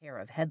pair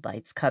of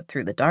headlights cut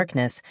through the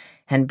darkness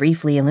and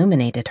briefly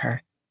illuminated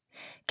her.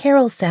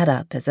 Carol sat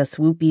up as a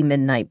swoopy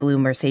midnight blue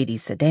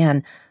Mercedes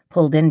sedan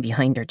pulled in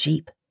behind her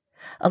Jeep.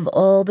 Of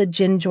all the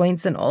gin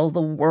joints in all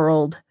the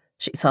world,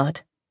 she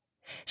thought.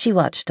 She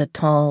watched a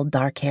tall,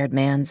 dark-haired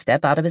man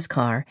step out of his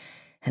car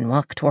and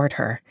walk toward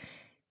her.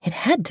 It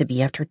had to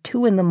be after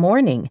 2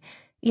 a.m,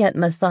 yet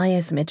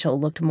Matthias Mitchell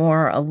looked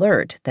more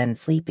alert than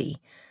sleepy.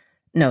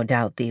 No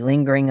doubt the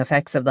lingering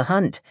effects of the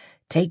hunt,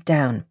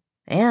 takedown,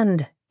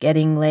 and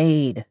getting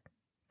laid.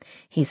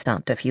 He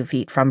stopped a few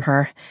feet from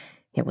her.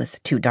 It was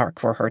too dark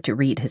for her to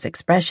read his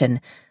expression,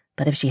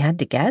 but if she had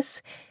to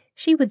guess,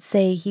 she would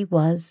say he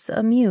was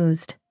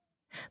amused.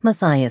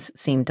 Matthias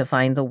seemed to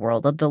find the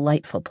world a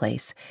delightful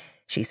place.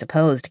 She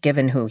supposed,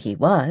 given who he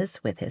was,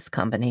 with his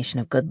combination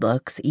of good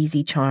looks,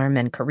 easy charm,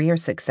 and career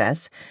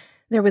success,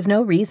 there was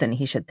no reason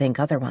he should think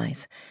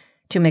otherwise.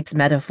 To mix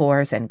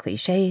metaphors and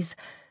cliches,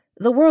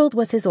 the world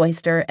was his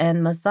oyster,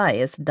 and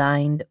Matthias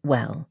dined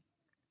well.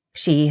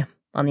 She,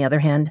 on the other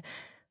hand,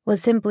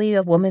 was simply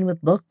a woman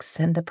with looks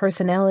and a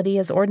personality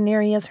as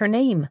ordinary as her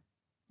name.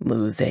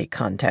 "Lose a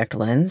contact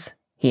lens?"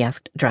 he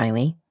asked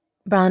dryly.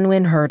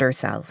 "Bronwyn hurt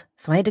herself,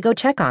 so I had to go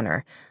check on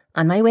her.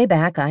 On my way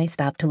back, I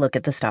stopped to look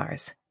at the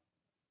stars."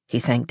 He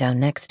sank down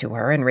next to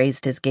her and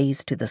raised his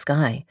gaze to the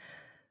sky.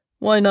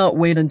 "Why not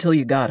wait until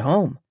you got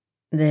home?"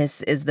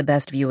 "This is the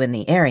best view in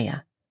the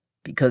area."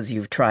 "Because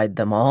you've tried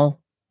them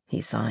all?" He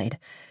sighed.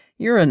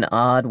 "You're an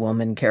odd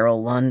woman,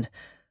 Carol Lund.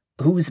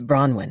 Who's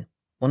Bronwyn?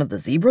 One of the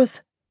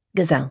zebras?"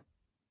 "Gazelle."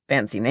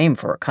 "Fancy name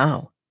for a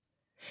cow."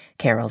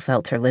 Carol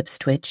felt her lips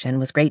twitch and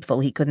was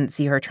grateful he couldn't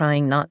see her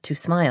trying not to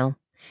smile.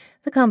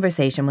 The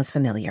conversation was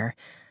familiar.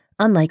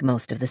 Unlike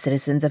most of the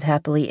citizens of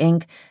Happily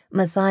Inc.,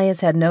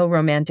 Matthias had no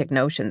romantic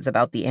notions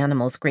about the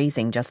animals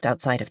grazing just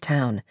outside of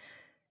town.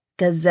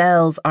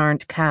 "Gazelles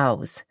aren't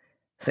cows."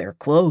 "They're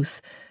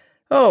close.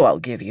 Oh, I'll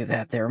give you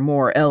that they're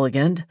more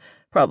elegant.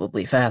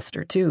 Probably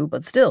faster, too,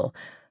 but still,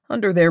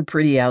 under their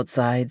pretty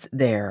outsides,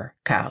 they're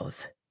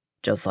cows.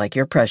 Just like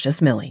your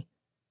precious Millie."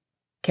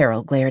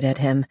 Carol glared at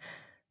him.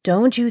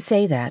 "Don't you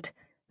say that.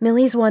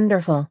 Millie's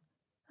wonderful."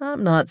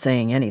 "I'm not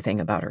saying anything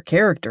about her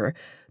character,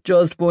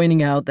 just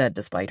pointing out that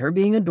despite her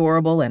being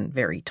adorable and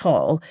very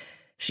tall,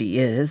 she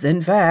is,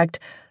 in fact,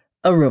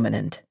 a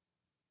ruminant."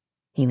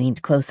 He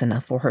leaned close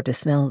enough for her to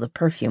smell the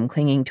perfume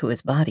clinging to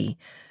his body.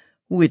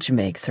 "Which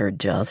makes her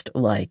just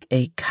like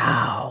a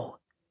cow,"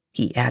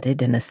 he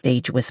added in a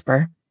stage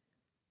whisper.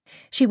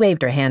 She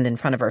waved her hand in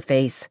front of her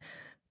face.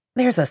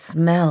 "There's a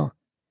smell."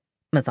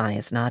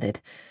 Matthias nodded.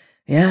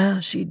 "Yeah,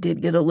 she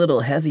did get a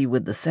little heavy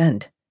with the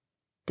scent."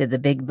 "Did the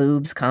big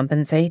boobs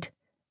compensate?"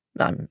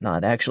 "I'm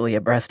not actually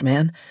a breast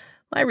man.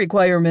 My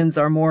requirements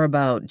are more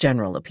about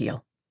general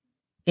appeal."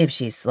 "If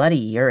she's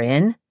slutty, you're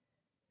in?"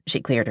 She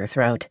cleared her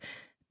throat.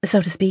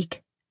 "So to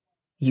speak."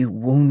 "You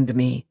wound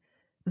me.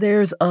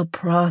 There's a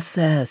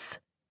process."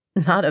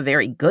 "Not a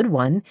very good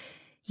one.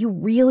 You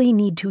really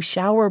need to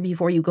shower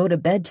before you go to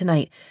bed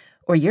tonight,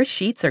 or your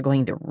sheets are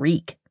going to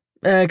reek."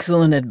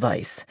 "Excellent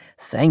advice.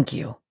 Thank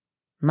you."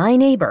 "My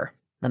neighbor,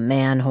 the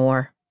man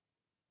whore."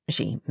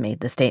 She made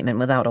the statement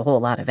without a whole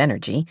lot of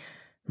energy,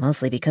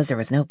 mostly because there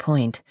was no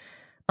point.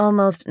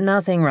 Almost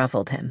nothing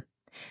ruffled him.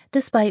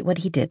 Despite what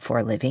he did for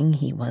a living,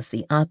 he was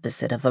the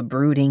opposite of a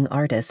brooding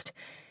artist.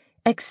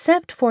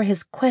 Except for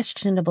his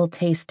questionable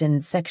taste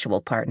in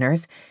sexual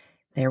partners,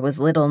 there was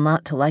little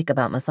not to like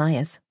about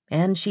Matthias,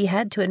 and she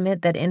had to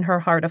admit that in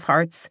her heart of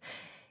hearts,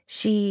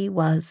 she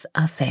was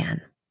a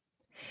fan.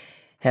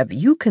 "Have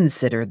you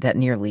considered that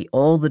nearly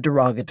all the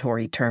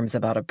derogatory terms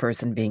about a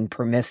person being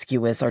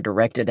promiscuous are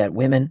directed at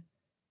women?"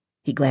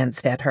 He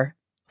glanced at her.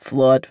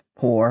 "Slut,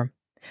 whore.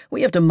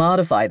 We have to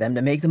modify them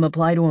to make them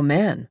apply to a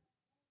man."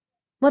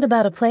 "What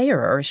about a player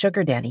or a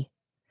sugar daddy?"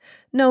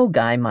 "No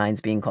guy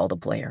minds being called a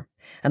player,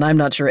 and I'm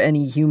not sure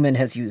any human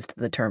has used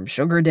the term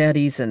sugar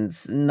daddy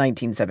since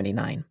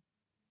 1979.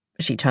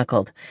 She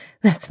chuckled.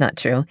 "That's not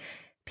true.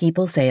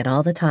 People say it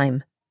all the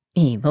time."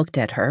 He looked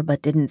at her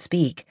but didn't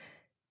speak.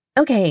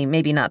 "Okay,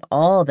 maybe not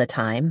all the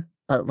time,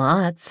 but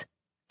lots."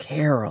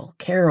 Carol,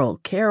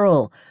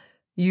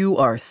 you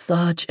are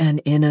such an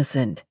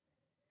innocent."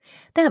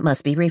 "That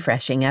must be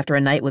refreshing after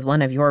a night with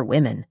one of your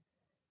women."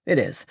 "It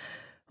is,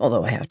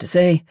 although I have to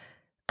say,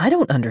 I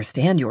don't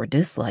understand your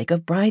dislike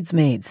of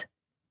bridesmaids."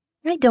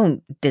 "I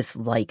don't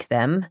dislike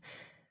them.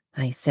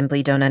 I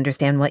simply don't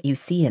understand what you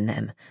see in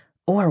them,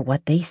 or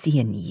what they see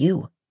in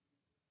you."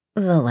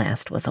 The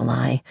last was a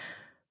lie.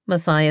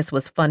 Matthias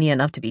was funny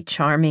enough to be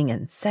charming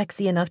and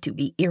sexy enough to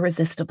be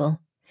irresistible.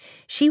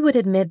 She would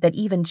admit that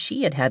even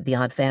she had had the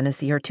odd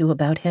fantasy or two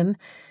about him.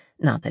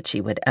 Not that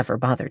she would ever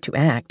bother to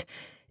act.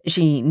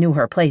 She knew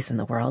her place in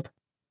the world.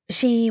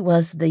 She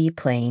was the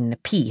plain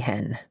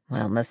peahen,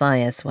 while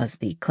Matthias was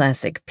the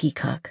classic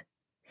peacock.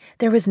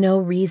 There was no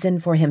reason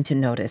for him to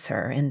notice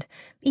her, and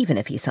even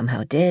if he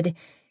somehow did,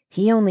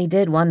 he only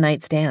did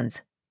one-night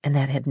stands, and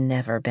that had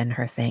never been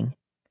her thing.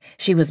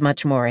 She was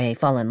much more a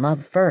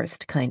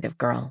fall-in-love-first kind of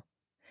girl.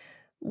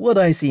 "What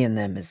I see in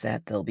them is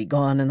that they'll be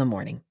gone in the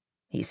morning,"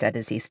 he said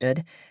as he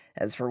stood.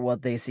 "As for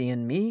what they see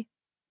in me,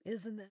 isn't that..."